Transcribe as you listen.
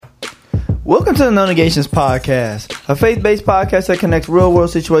Welcome to the No Negations Podcast, a faith-based podcast that connects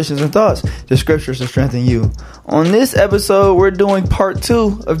real-world situations and thoughts to scriptures to strengthen you. On this episode, we're doing part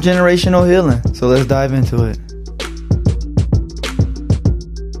 2 of generational healing, so let's dive into it.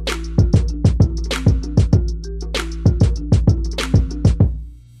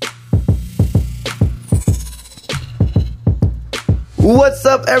 What's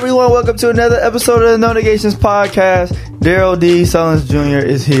up, everyone? Welcome to another episode of the No Negations Podcast. Darrell Dee Sullins Jr.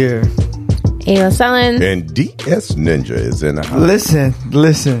 is here. Ayla Sullins. And DS Ninja is in the house. Listen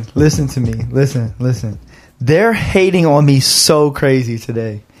to me. Listen. They're hating on me so crazy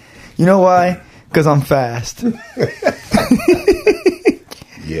today. You know why? Because I'm fast.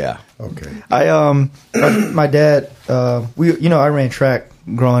 Yeah. Okay. My dad, I ran track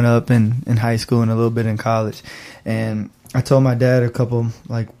growing up in high school and a little bit in college. And I told my dad a couple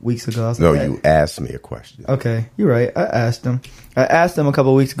weeks ago. I was like, you asked me a question. Okay, you're right. I asked him a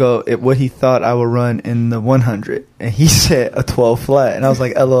couple weeks ago what he thought I would run in the 100, and he said a 12 flat, and I was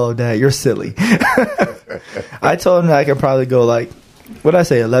like, "LOL, Dad, you're silly." I told him that I could probably go what did I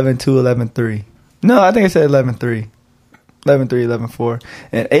say, 11.2, 11.3? No, I think I said 11.3, 11.3, 11.4.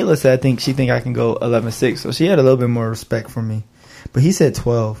 And Ayla said she think I can go 11.6, so she had a little bit more respect for me. But he said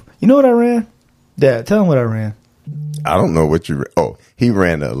 12. You know what I ran? Dad, tell him what I ran. I don't know what you ran. Oh, he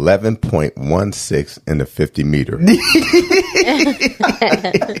ran 11.16 in the 50 meter.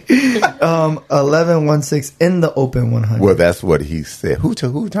 11.16 in the open 100. Well, that's what he said. Who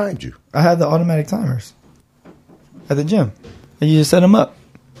timed you? I had the automatic timers at the gym. And you just set them up.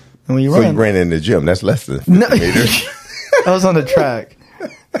 And when you you ran in the gym. That's less than 50 meters. I was on the track.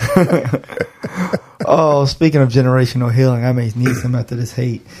 Oh, speaking of generational healing, I may need some after this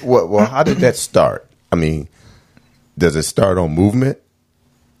hate. Well, how did that start? I mean, does it start on movement?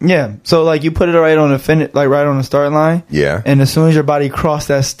 Yeah. So you put it right on the finish, right on the start line. Yeah. And as soon as your body crosses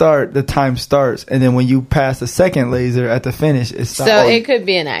that start, the time starts. And then when you pass the second laser at the finish, it stops. So it could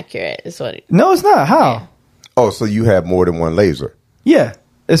be inaccurate, is what No, it's not. How? Yeah. Oh, so you have more than one laser? Yeah.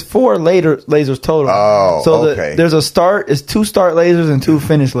 It's 4 lasers total. Oh, so okay. There's a start. It's 2 start lasers and 2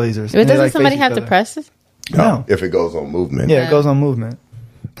 finish lasers. But doesn't somebody have to press it? No. If it goes on movement. Yeah, it goes on movement.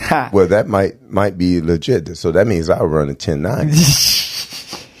 Ha. Well, that might be legit. So that means I'll run a 10.9.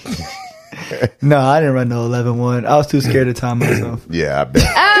 No, I didn't run no 11.1. I was too scared to time myself. Yeah, I bet.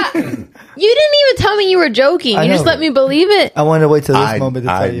 You didn't even tell me you were joking. You just let me believe it. I wanted to wait till this moment to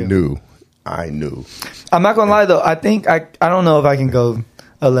tell you. I knew. I'm not going to lie, though. I think I don't know if I can go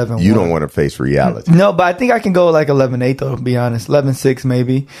 11.1. You don't want to face reality. No, but I think I can go 11.8, though, to be honest. 11.6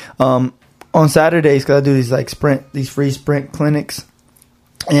 maybe. On Saturdays, because I do these free sprint clinics.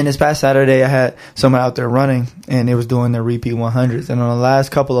 And this past Saturday, I had someone out there running, and they was doing their repeat 100s. And on the last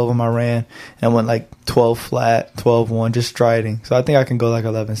couple of them, I ran and went 12 flat, 12.1, just striding. So I think I can go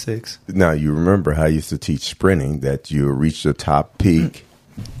 11.6. Now, you remember how I used to teach sprinting, that you reach the top peak,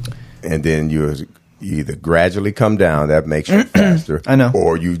 and then you either gradually come down, that makes you faster. I know.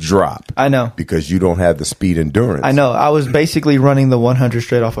 Or you drop. I know. Because you don't have the speed endurance. I know. I was basically running the 100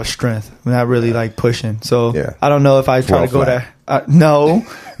 straight off of strength, not really pushing. So yeah. I don't know if I try to go that. No,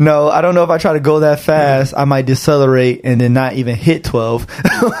 I don't know if I try to go that fast. I might decelerate and then not even hit 12.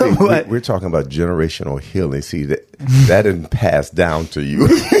 See, we're talking about generational healing. See, that didn't pass down to you.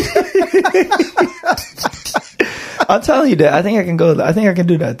 I'll tell you that. I think I can go. I think I can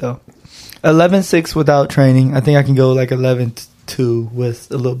do that though. 11.6 without training. I think I can go 11.2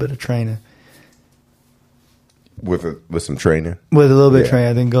 with a little bit of training. With some training? With a little bit of training,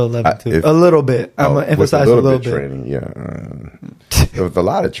 I think go 11.2. A little bit. I'm going to emphasize a little bit. Training, yeah. With a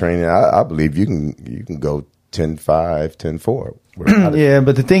lot of training, I believe you can go 10.5, 10.4. Yeah,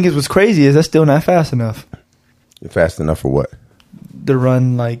 but the thing is, what's crazy is that's still not fast enough. Fast enough for what? To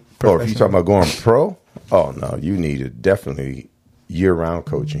run Oh, if you're talking about going pro? Oh, no. You need definitely year-round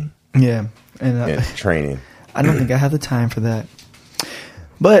coaching. Yeah. And training. I don't think I have the time for that.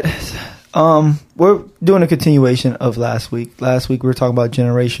 But we're doing a continuation of last week. Last week we were talking about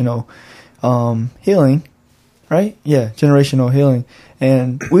generational healing, right? Yeah, generational healing.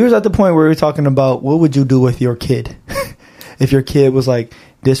 And we was at the point where we were talking about what would you do with your kid if your kid was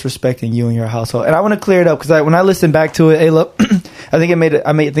disrespecting you in your household. And I want to clear it up because when I listened back to it, Ayla, I think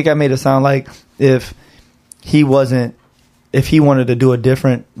I made it sound like if he wanted to do a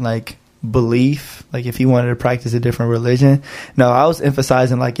different belief, if he wanted to practice a different religion. No, I was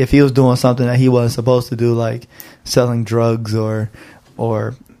emphasizing if he was doing something that he wasn't supposed to do, selling drugs or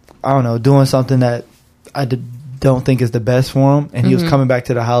I don't know, doing something that I don't think is the best for him, and he was coming back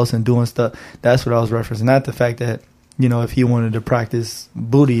to the house and doing stuff. That's what I was referencing, not the fact that if he wanted to practice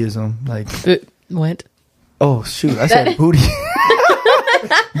Buddhism, what? Oh shoot, I said booty.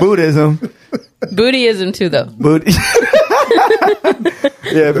 Buddhism. Buddhism too, though.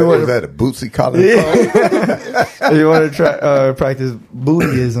 Yeah, if you Was that a Bootsy Collins? if you want to try practice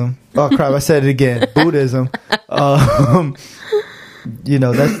Buddhism, oh crap, I said it again. Buddhism. You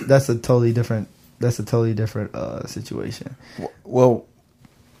know, that's a totally different situation. Well,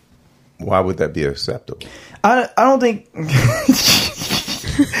 why would that be acceptable? I don't think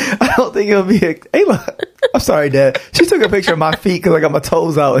I don't think it'll be Ayla. I'm sorry, Dad. She took a picture of my feet because I got my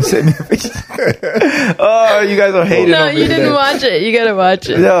toes out and sent me a picture. Oh, you guys are hating on me. No, you didn't watch it. You gotta watch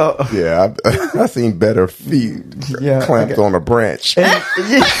it. No. Yeah, I seen better feet clamped on a branch.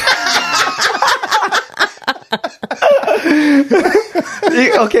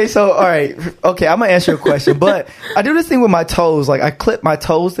 Okay, so all right. Okay, I'm gonna answer your question, but I do this thing with my toes. Like I clip my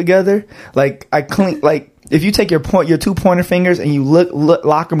toes together. Like I clean. Like if you take your 2 pointer fingers and you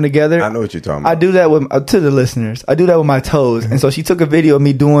lock them together. I know what you're talking about. I do that with to the listeners. I do that with my toes, and so she took a video of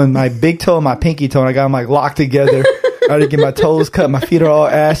me doing my big toe and my pinky toe, and I got them like locked together. I had to get my toes cut. My feet are all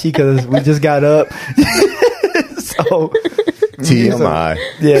ashy because we just got up. So. TMI.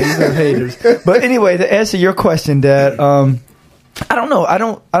 Yeah, these are haters. But anyway, to answer your question, Dad, I don't know. I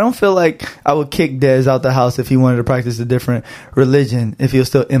don't feel like I would kick Dez out the house if he wanted to practice a different religion if he was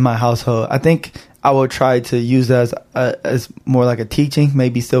still in my household. I think I would try to use that as more like a teaching.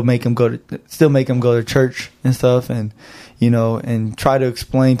 Maybe still make him go to church and stuff, and and try to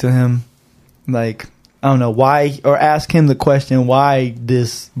explain to him, like, I don't know why, or ask him the question, why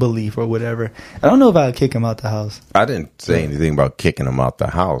this belief or whatever. I don't know if I would kick him out the house. I didn't say anything about kicking him out the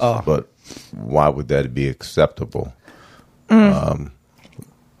house, but why would that be acceptable? I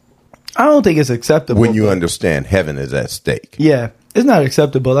don't think it's acceptable. When you understand heaven is at stake. Yeah, it's not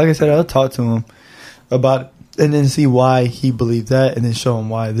acceptable. Like I said, I'll talk to him about it and then see why he believed that and then show him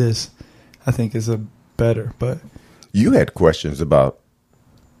why this, I think, is better. But you had questions about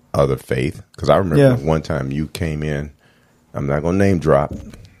other faith, because I remember one time you came in. I'm not going to name drop.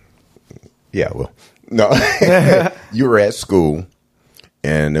 Yeah, well, no. You were at school,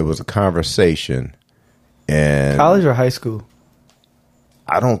 and there was a conversation. And college or high school?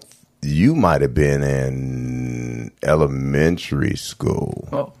 You might have been in elementary school.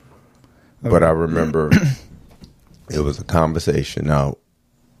 Oh. Okay. But I remember it was a conversation. Now,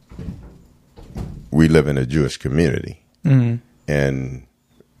 we live in a Jewish community, and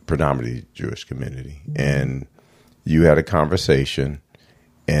predominantly Jewish community. And you had a conversation,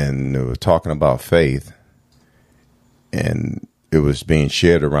 and they were talking about faith, and it was being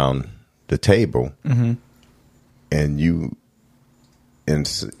shared around the table. And you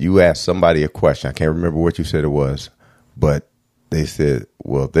asked somebody a question. I can't remember what you said it was, but they said,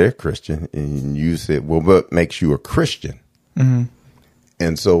 well, they're Christian. And you said, well, what makes you a Christian?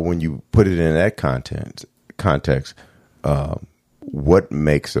 And so when you put it in that context, what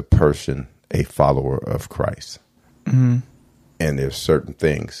makes a person a follower of Christ? And there's certain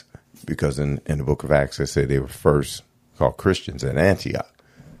things, because in the book of Acts, they say they were first called Christians at Antioch.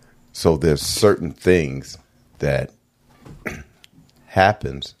 So there's certain things that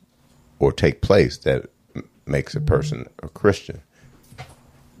happens or take place that makes a person a Christian.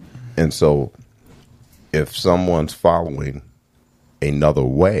 And so if someone's following another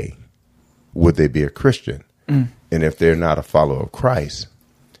way, would they be a Christian? And if they're not a follower of Christ,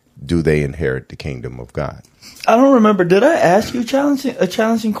 do they inherit the kingdom of God? I don't remember. Did I ask you a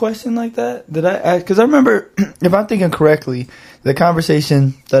challenging question like that? Did I ask? Because I remember, if I'm thinking correctly, the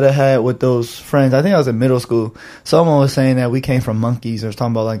conversation that I had with those friends, I think I was in middle school. Someone was saying that we came from monkeys, or was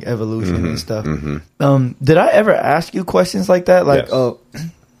talking about like evolution and stuff. Did I ever ask you questions like that? Like,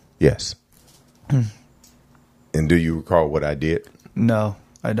 yes. And do you recall what I did? No,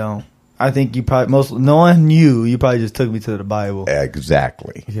 I don't. I think you probably, knowing you probably just took me to the Bible.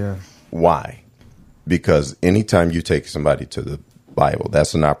 Exactly. Yeah. Why? Because anytime you take somebody to the Bible,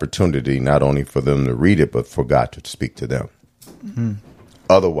 that's an opportunity not only for them to read it, but for God to speak to them.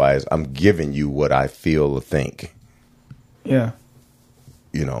 Otherwise, I'm giving you what I feel or think. Yeah.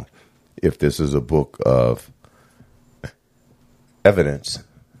 If this is a book of evidence,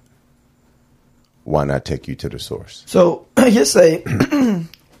 why not take you to the source? So, just say,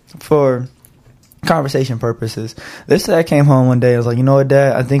 for conversation purposes, let's say I came home one day, I was like, you know what,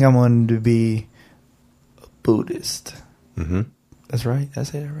 Dad, I think I wanted to be a Buddhist. That's right? Did I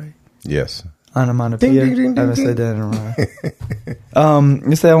say that right? Yes. Onomatopoeia. I haven't said that in a while.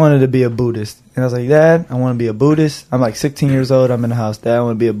 Let's say I wanted to be a Buddhist. And I was like, Dad, I want to be a Buddhist. I'm like 16 years old. I'm in the house. Dad, I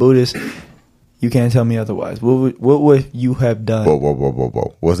want to be a Buddhist. You can't tell me otherwise. What would you have done? Whoa.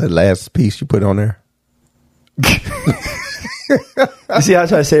 What was that last piece you put on there? You see how I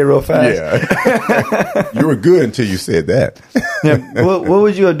try to say it real fast? Yeah. You were good until you said that. Yeah. What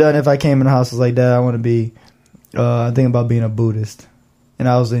would you have done if I came in the house and was like, Dad, I want to be, I think about being a Buddhist, and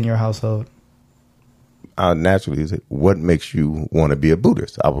I was in your household? I'll naturally say, what makes you want to be a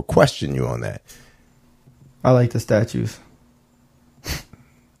Buddhist? I will question you on that. I like the statues.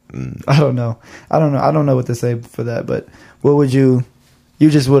 I don't know. I don't know what to say for that, but what would you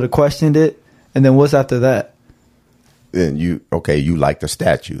just would have questioned it, and then what's after that? Then you like the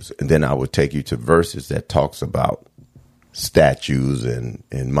statues, and then I would take you to verses that talks about statues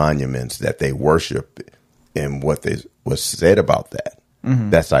and monuments that they worship and what was said about that. Mm-hmm.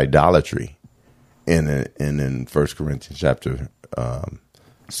 That's idolatry. And in 1 Corinthians chapter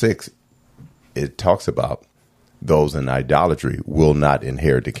 6, it talks about those in idolatry will not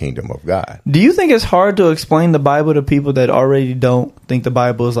inherit the kingdom of God. Do you think it's hard to explain the Bible to people that already don't think the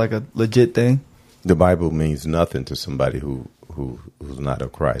Bible is like a legit thing? The Bible means nothing to somebody who's not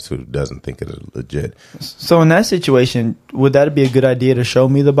of Christ, who doesn't think it is legit. So in that situation, would that be a good idea to show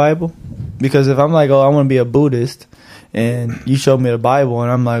me the Bible? Because if I'm like, oh, I want to be a Buddhist, and you show me the Bible,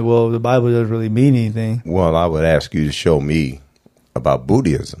 and I'm like, well, the Bible doesn't really mean anything. Well, I would ask you to show me about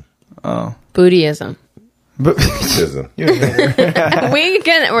Buddhism. Buddhism. Buddhism.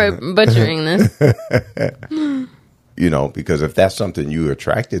 We're butchering this. Because if that's something you're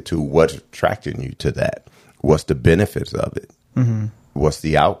attracted to, what's attracting you to that? What's the benefits of it? Mm-hmm. What's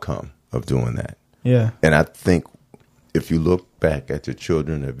the outcome of doing that? Yeah. And I think if you look back at the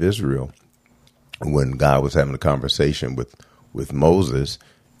children of Israel, when God was having a conversation with Moses,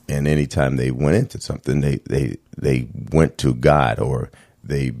 and anytime they went into something, they went to God, or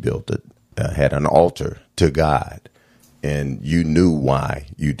they had an altar to God, and you knew why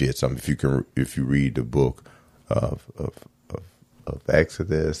you did something. If you read the book of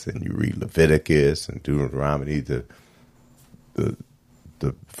Exodus, and you read Leviticus and Deuteronomy, the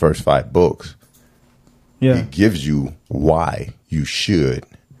first 5 books, it gives you why you should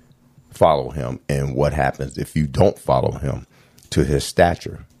follow him and what happens if you don't follow him to his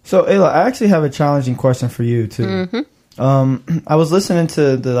stature. So, Ayla, I actually have a challenging question for you too. Mm-hmm. I was listening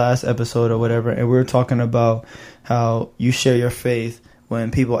to the last episode or whatever, and we were talking about how you share your faith when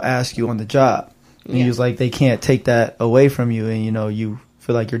people ask you on the job. And he was like, they can't take that away from you, and you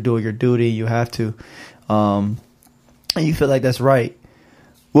feel like you're doing your duty, you have to, and you feel like that's right.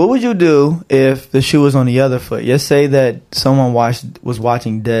 What would you do if the shoe was on the other foot? Let's say that someone was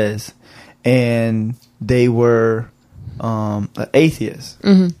watching Des, and they were an atheist,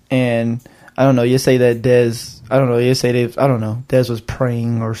 mm-hmm. and I don't know. You say that Des was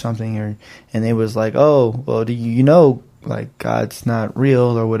praying or something, and they was like, oh, well, do you know? Like God's not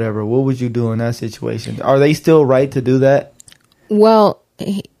real or whatever. What would you do in that situation? Are they still right to do that? Well,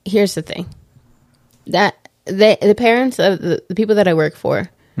 here's the thing: that the parents of the people that I work for,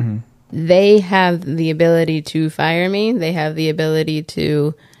 mm-hmm. they have the ability to fire me. They have the ability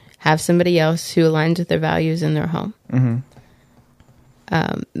to have somebody else who aligns with their values in their home. Mm-hmm.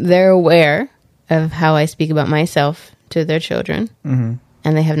 They're aware of how I speak about myself to their children, mm-hmm.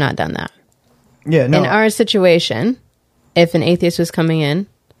 and they have not done that. Yeah, no. In our situation, if an atheist was coming in,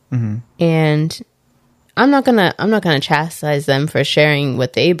 mm-hmm. and I'm not gonna chastise them for sharing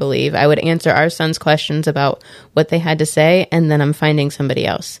what they believe. I would answer our son's questions about what they had to say, and then I'm finding somebody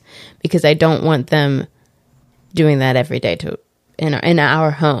else, because I don't want them doing that every day in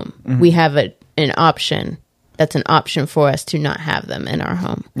our home. Mm-hmm. We have an option. That's an option for us to not have them in our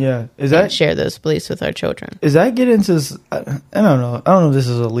home. Yeah, share those beliefs with our children? Is that get into? I don't know. I don't know if this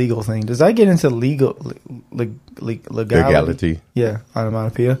is a legal thing. Does that get into legality? Yeah,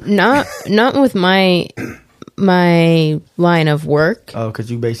 onomatopoeia. Not with my line of work. Oh, because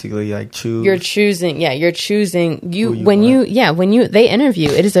you basically like choose. You're choosing. Yeah, you're choosing. When you they interview.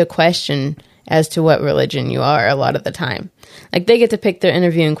 It is a question as to what religion you are a lot of the time. Like, they get to pick their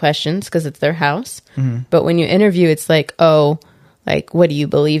interviewing questions because it's their house. Mm-hmm. But when you interview, it's like, oh, like, what do you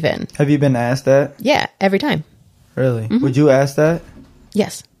believe in? Have you been asked that? Yeah, every time. Really? Mm-hmm. Would you ask that?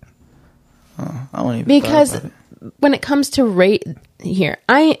 Yes. Oh, I won't even. Because when it comes to rate here,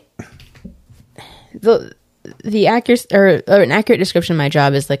 the accurate or an accurate description of my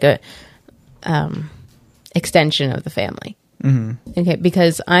job is like a extension of the family. Mm-hmm. Okay,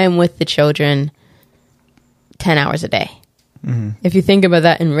 because I am with the children 10 hours a day. Mm-hmm. If you think about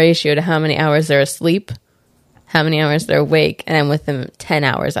that in ratio to how many hours they're asleep, how many hours they're awake, and I'm with them 10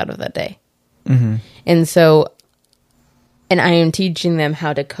 hours out of that day. Mm-hmm. And so, and I am teaching them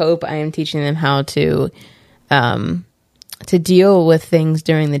how to cope. I am teaching them how to deal with things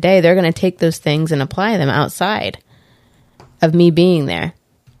during the day. They're going to take those things and apply them outside of me being there.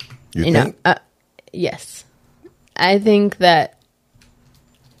 You think? Yes. I think that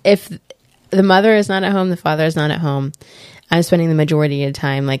if the mother is not at home, the father is not at home, I'm spending the majority of the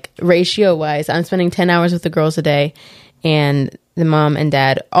time, like ratio-wise, I'm spending 10 hours with the girls a day, and the mom and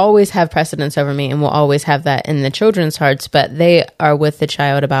dad always have precedence over me and will always have that in the children's hearts, but they are with the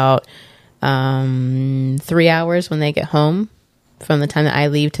child about 3 hours when they get home from the time that I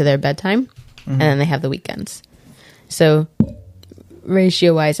leave to their bedtime, and then they have the weekends. So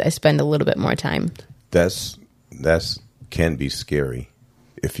ratio-wise, I spend a little bit more time. That's can be scary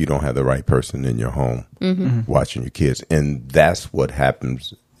if you don't have the right person in your home watching your kids. And that's what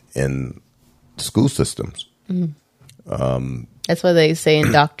happens in school systems. That's why they say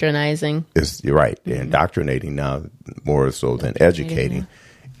indoctrinizing. You're right. They're indoctrinating now more so than educating.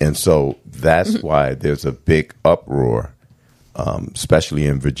 And so that's why there's a big uproar, especially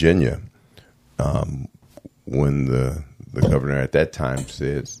in Virginia, when the governor at that time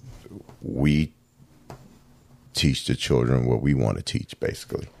says, we teach the children what we want to teach,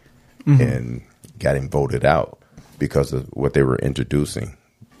 basically, and got him voted out because of what they were introducing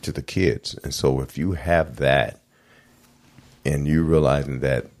to the kids. And so if you have that and you realizing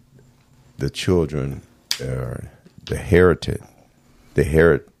that the children are the heritage,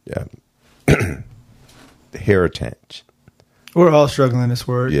 We're all struggling this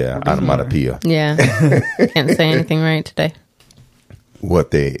word. Yeah, onomatopoeia. Yeah. Can't say anything right today.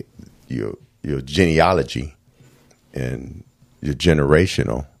 What your genealogy and your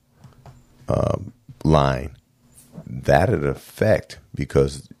generational line, that'd affect,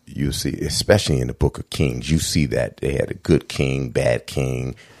 because you see, especially in the Book of Kings, you see that they had a good king, bad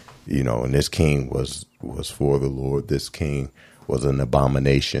king, and this king was for the Lord. This king was an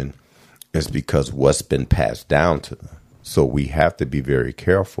abomination. It's because what's been passed down to them. So we have to be very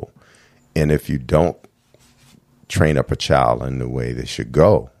careful. And if you don't train up a child in the way they should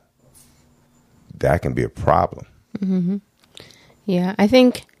go, that can be a problem. Mm-hmm. Yeah, I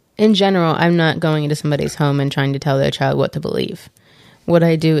think in general, I'm not going into somebody's home and trying to tell their child what to believe. What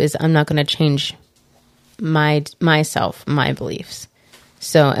I do is I'm not going to change myself, my beliefs.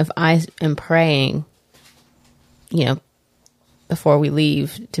 So if I am praying, before we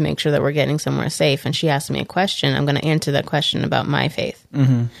leave to make sure that we're getting somewhere safe, and she asks me a question, I'm going to answer that question about my faith.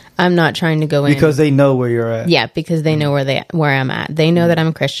 Mm-hmm. I'm not trying to go in because they know where you're at. Yeah, because they know where I'm at. They know that I'm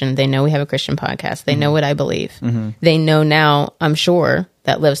a Christian. They know we have a Christian podcast. They know what I believe. Mm-hmm. They know now, I'm sure,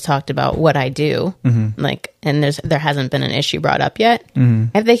 that Liv's talked about what I do. Mm-hmm. And there hasn't been an issue brought up yet.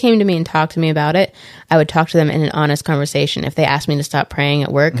 Mm-hmm. If they came to me and talked to me about it, I would talk to them in an honest conversation. If they asked me to stop praying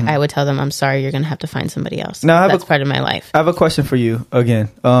at work, I would tell them, I'm sorry, you're going to have to find somebody else. Now, that's part of my life. I have a question for you again.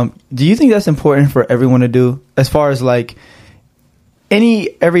 Do you think that's important for everyone to do, as far as any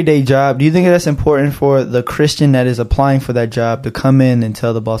everyday job? Do you think that's important for the Christian that is applying for that job to come in and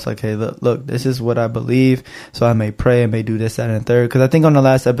tell the boss, hey, look, this is what I believe, so I may pray, I may do this, that, and the third? Because I think on the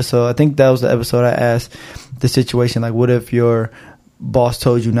last episode, I think that was the episode I asked the situation, what if your boss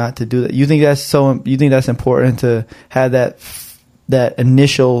told you not to do that? You think that's important to have that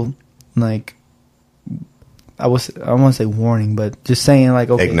initial, I want to say warning, but just saying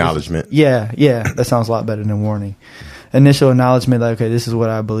okay, acknowledgement. Yeah, that sounds a lot better than warning. Initial acknowledgement, okay, this is what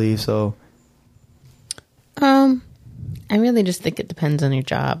I believe. So, I really just think it depends on your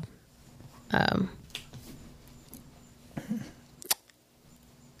job. I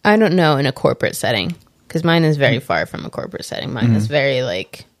don't know in a corporate setting, because mine is very far from a corporate setting. Mine is very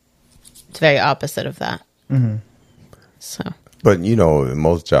it's very opposite of that. Mm-hmm. So, but in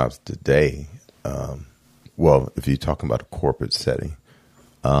most jobs today, if you're talking about a corporate setting,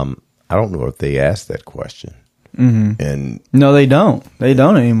 I don't know if they ask that question. Mm-hmm. And no, they don't. They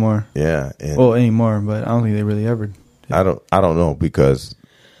don't anymore. Yeah. Anymore, but I don't think they really ever did. I don't know, because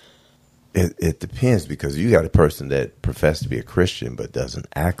it depends, because you got a person that professes to be a Christian but doesn't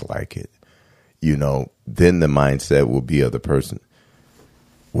act like it. Then the mindset will be of the person,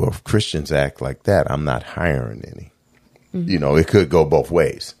 well, if Christians act like that, I'm not hiring any. Mm-hmm. It could go both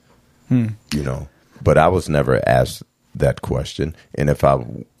ways. But I was never asked that question. And if I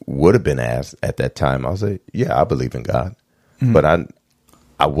would have been asked at that time, I'll say, yeah, I believe in God. Mm-hmm. But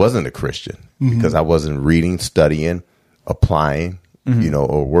I wasn't a Christian because I wasn't reading, studying, applying,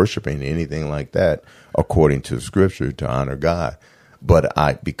 or worshiping anything like that according to Scripture to honor God.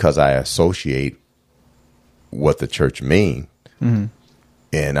 But because I associate what the church means, and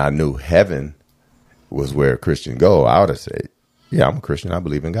I knew heaven was where a Christian go, I would have said, yeah, I'm a Christian. I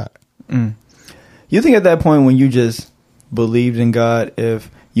believe in God. Mm. You think at that point when you just believed in God,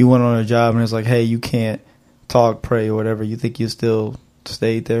 if you went on a job and it's hey, you can't talk, pray, or whatever, you think you still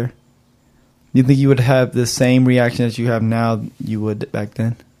stayed there? You think you would have the same reaction that you have now you would back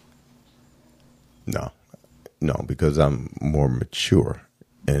then? No. No, because I'm more mature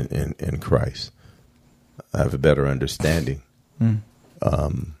in Christ. I have a better understanding.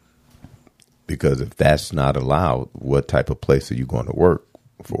 Because if that's not allowed, what type of place are you going to work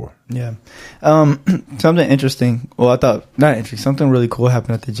for? Yeah. Something interesting. Well, I thought not interesting. Something really cool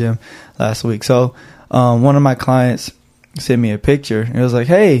happened at the gym last week. So, one of my clients sent me a picture. It was like,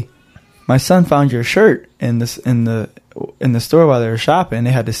 "Hey, my son found your shirt in the store while they were shopping.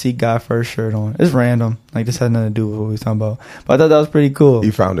 They had the Seek God First shirt on. It's random. Like this had nothing to do with what we was talking about. But I thought that was pretty cool.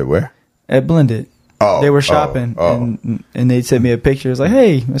 You found it where? At Blended. Oh, they were shopping, and they sent me a picture. It's like,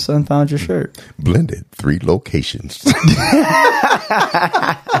 "Hey, my son found your shirt." Blended, 3 locations.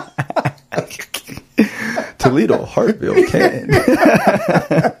 Toledo, Hartville, Canton.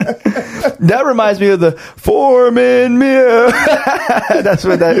 That reminds me of the Foreman Mirror. That's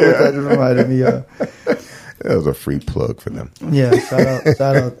what that reminded me of. That was a free plug for them. Yeah,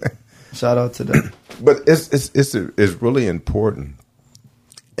 shout out to them. But it's really important,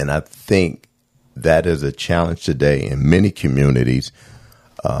 and I think that is a challenge today in many communities,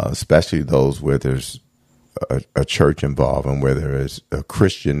 especially those where there's a church involved and where there is a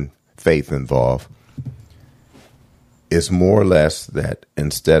Christian faith involved. It's more or less that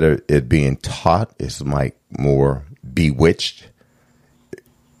instead of it being taught, it's like more bewitched.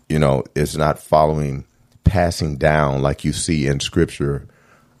 You know, it's not passing down like you see in Scripture,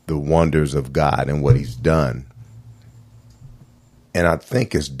 the wonders of God and what He's done. And I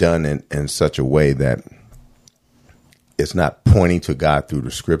think it's done in such a way that it's not pointing to God through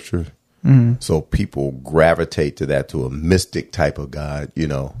the Scripture. Mm-hmm. So people gravitate to that, to a mystic type of God, you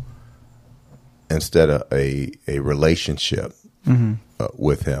know, instead of a relationship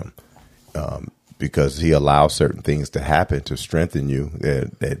with Him, because He allows certain things to happen to strengthen you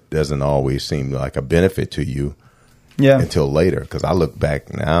that doesn't always seem like a benefit to you until later. Because I look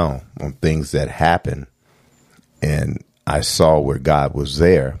back now on things that happen and I saw where God was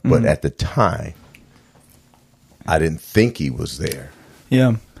there, but at the time, I didn't think He was there.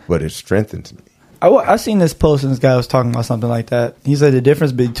 Yeah. But it strengthens me. I seen this post and this guy was talking about something like that. He said the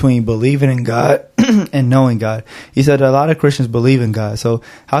difference between believing in God and knowing God. He said a lot of Christians believe in God. So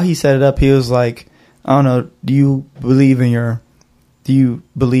how he set it up, he was like, I don't know, do you believe in your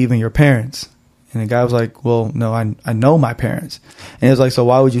parents? And the guy was like, well, no, I know my parents. And he was like, so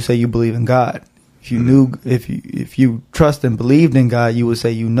why would you say you believe in God? If you knew, if you trust and believed in God, you would say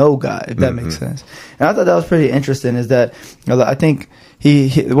you know God, if that makes sense. And I thought that was pretty interesting, is that I think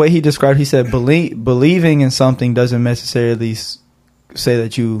the way he described, he said believing in something doesn't necessarily say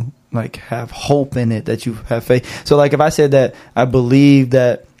that you like have hope in it, that you have faith. So like if I said that I believe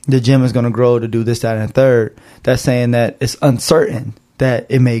that the gym is going to grow to do this, that, and third, that's saying that it's uncertain that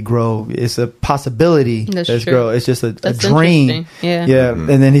it may grow. It's a possibility that's grow. It's just a dream. Yeah. And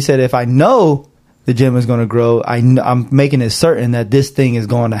then he said, if I know the gym is going to grow, I'm making it certain that this thing is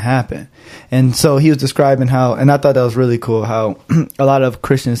going to happen. And so he was describing how, and I thought that was really cool, how a lot of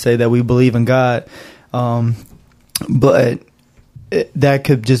Christians say that we believe in God, but that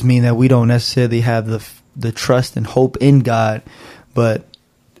could just mean that we don't necessarily have the trust and hope in God, but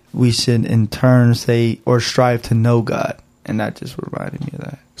we should in turn say or strive to know God. And that just reminded me of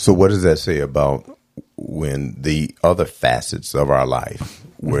that. So what does that say about when the other facets of our life,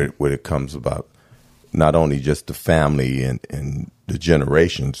 where it comes about not only just the family and the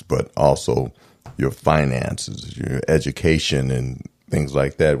generations, but also your finances, your education and things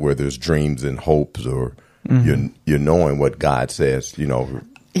like that, where there's dreams and hopes, or you're knowing what God says, you know,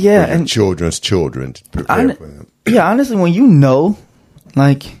 and children's children, prepare for them. Yeah, honestly, when you know,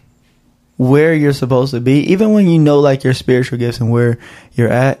 like, where you're supposed to be, even when you know, like, your spiritual gifts and where you're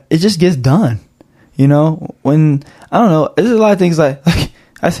at, it just gets done. You know, when, I don't know, there's a lot of things like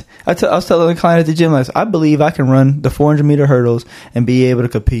I was telling the client at the gym, I believe I can run the 400-meter hurdles and be able to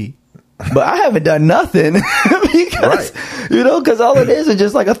compete. But I haven't done nothing because, because all it is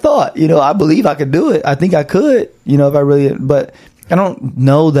just like a thought. You know, I believe I could do it. I think I could, if I really, but I don't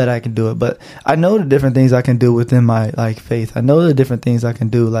know that I can do it. But I know the different things I can do within my, like, faith. I know the different things I can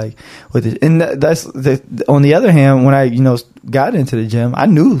do, like, with it. And that's on the other hand, when I, got into the gym, I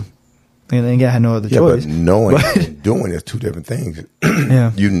knew. And again, I had no other choice. But knowing and doing is two different things.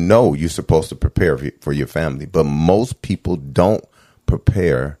 You know you're supposed to prepare for your family, but most people don't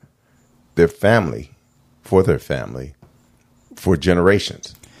prepare their family for for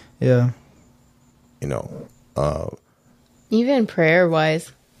generations. Yeah. Even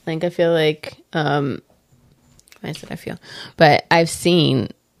prayer-wise, like, I feel like, I said I feel, but I've seen,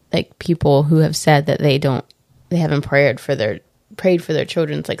 like, people who have said that they haven't prayed for their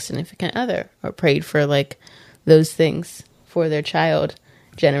children's, like, significant other, or prayed for, like, those things for their child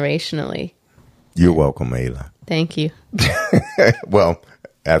generationally. You're welcome, Ayla. Thank you. Well,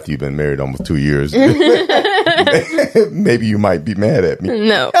 after you've been married almost 2 years, maybe you might be mad at me.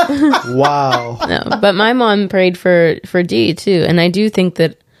 No. Wow. No, but my mom prayed for Dee too, and I do think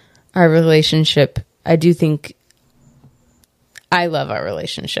that our relationship. I love our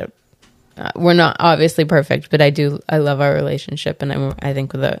relationship. We're not obviously perfect, but I love our relationship, and I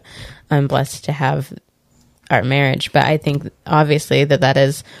think that I'm blessed to have our marriage. But I think obviously that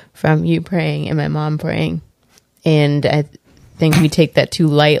is from you praying and my mom praying, and I think we take that too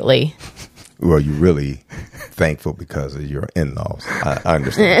lightly. Well, you're really thankful because of your in-laws. I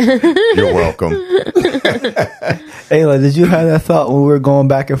understand. You're welcome. Ayla, did you have that thought when we were going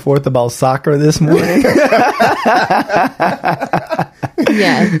back and forth about soccer this morning?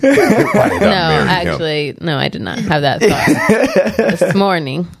 Yeah. No, I did not have that thought this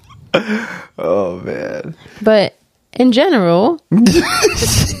morning. Oh, man. But in general,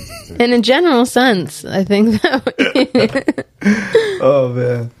 in a general sense, I think that. Oh,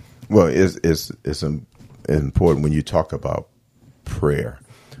 man. Well, it's important when you talk about prayer.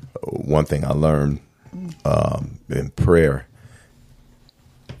 One thing I learned in prayer,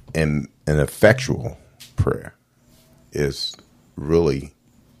 and an effectual prayer, is really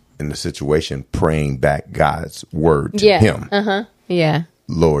in the situation praying back God's word to Him. Yeah.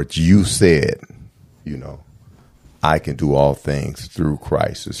 Lord, you said, I can do all things through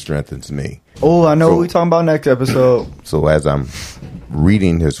Christ who strengthens me. Oh, I know what we're talking about next episode. So as I'm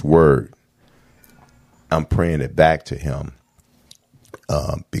reading His word, I'm praying it back to Him,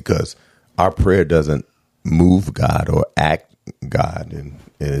 because our prayer doesn't move God or act God, and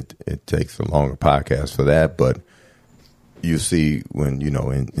it takes a longer podcast for that. But you see when,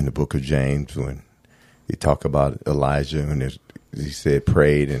 in the book of James, when he talk about Elijah, and he said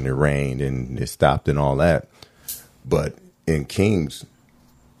prayed and it rained and it stopped and all that. But in Kings,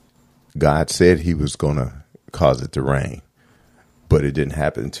 God said He was going to cause it to rain, but it didn't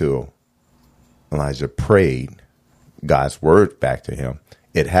happen until Elijah prayed God's word back to him.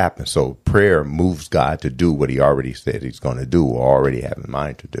 It happened. So prayer moves God to do what He already said He's going to do or already have in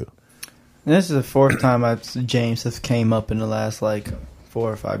mind to do. And this is the fourth time James has came up in the last 4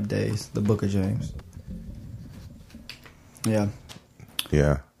 or 5 days, the book of James. Yeah.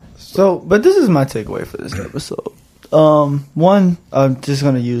 Yeah. So, but this is my takeaway for this episode. One, I'm just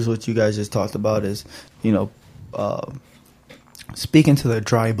going to use what you guys just talked about is, speaking to the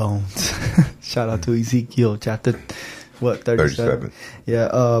dry bones. Shout out to Ezekiel chapter, 37?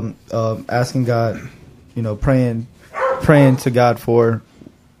 Yeah. Asking God, praying to God for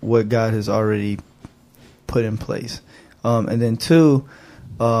what God has already put in place. And then two,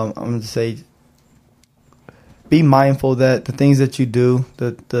 I'm going to say, be mindful that the things that you do,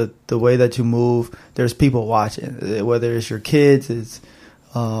 the way that you move, there's people watching. Whether it's your kids, it's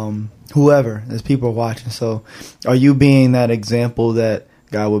whoever, there's people watching. So are you being that example that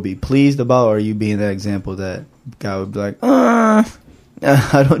God would be pleased about, or are you being that example that God would be like, I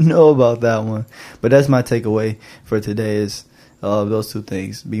don't know about that one? But that's my takeaway for today is those two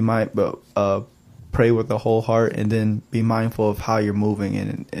things. Pray with the whole heart, and then be mindful of how you're moving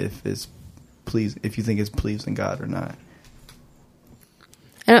and if you think it's pleasing God or not.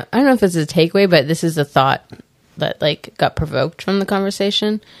 I don't know if it's a takeaway, but this is a thought that got provoked from the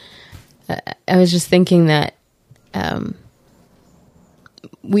conversation. I was just thinking that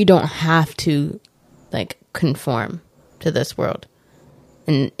we don't have to conform to this world,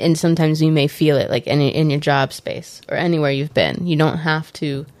 and sometimes you may feel it in your job space or anywhere you've been. You don't have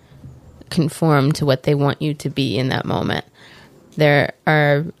to conform to what they want you to be in that moment. There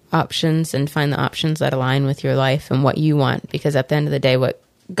are options, and find the options that align with your life and what you want, because at the end of the day, what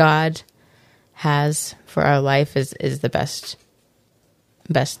God has for our life is the best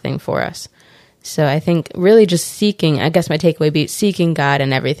thing for us. So I think really just seeking, I guess my takeaway would be seeking God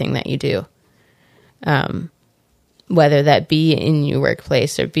in everything that you do. Whether that be in your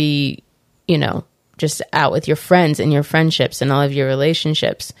workplace or be, just out with your friends and your friendships and all of your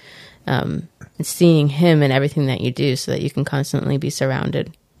relationships. And seeing Him in everything that you do so that you can constantly be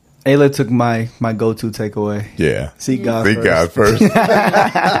surrounded. Ayla took my go-to takeaway. Yeah. Seek God first.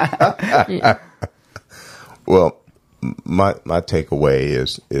 Yeah. Well, my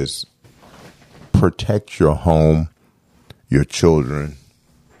takeaway is protect your home, your children,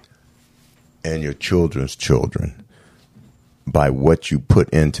 and your children's children by what you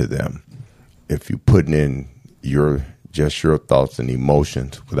put into them. If you put in your thoughts and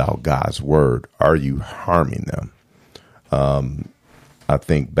emotions without God's word, are you harming them? I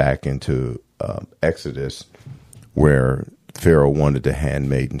think back into Exodus, where Pharaoh wanted the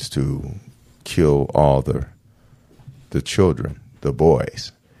handmaidens to kill all the children, the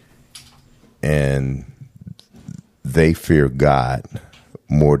boys. And they fear God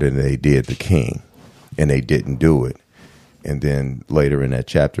more than they did the king, and they didn't do it. And then later in that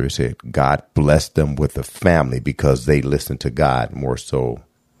chapter, it said, God blessed them with a family because they listened to God more so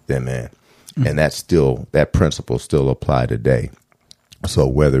than man. Mm-hmm. And that principle still apply today. So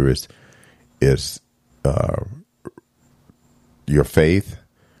whether it's your faith,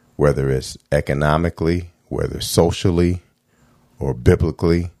 whether it's economically, whether it's socially or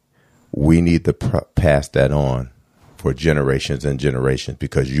biblically, we need to pass that on for generations and generations,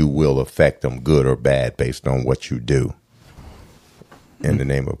 because you will affect them good or bad based on what you do in the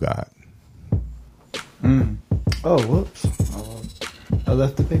name of God. Oh, whoops. I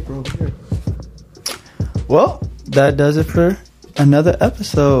left the paper over here. Well, that does it for another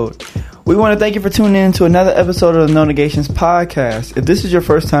episode. We want to thank you for tuning in to another episode of the No Negations podcast. If this is your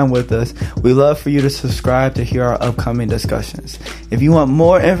first time with us, we love for you to subscribe to hear our upcoming discussions. If you want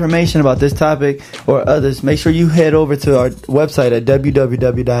more information about this topic or others, make sure you head over to our website at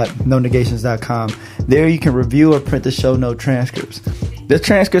www.nonegations.com. There you can review or print the show note transcripts. The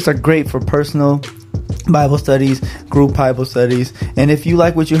transcripts are great for personal Bible studies, group Bible studies, and if you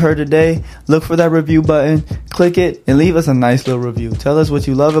like what you heard today, look for that review button, click it, and leave us a nice little review. Tell us what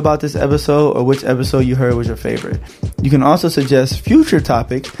you love about this episode or which episode you heard was your favorite. You can also suggest future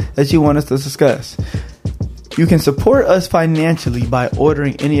topics that you want us to discuss. You can support us financially by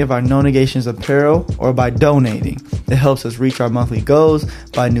ordering any of our No Negations apparel or by donating. It helps us reach our monthly goals,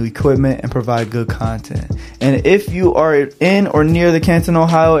 buy new equipment, and provide good content. And if you are in or near the Canton,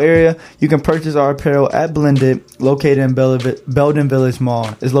 Ohio area, you can purchase our apparel at Blended, located in Belden Village Mall.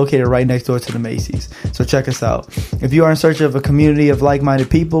 It's located right next door to the Macy's. So check us out. If you are in search of a community of like-minded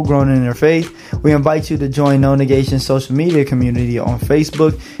people growing in their faith, we invite you to join No Negations social media community on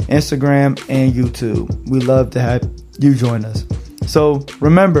Facebook, Instagram, and YouTube. We love to have you join us. So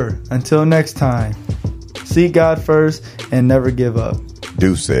remember, until next time, seek God first and never give up.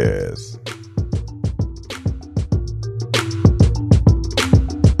 Deuces.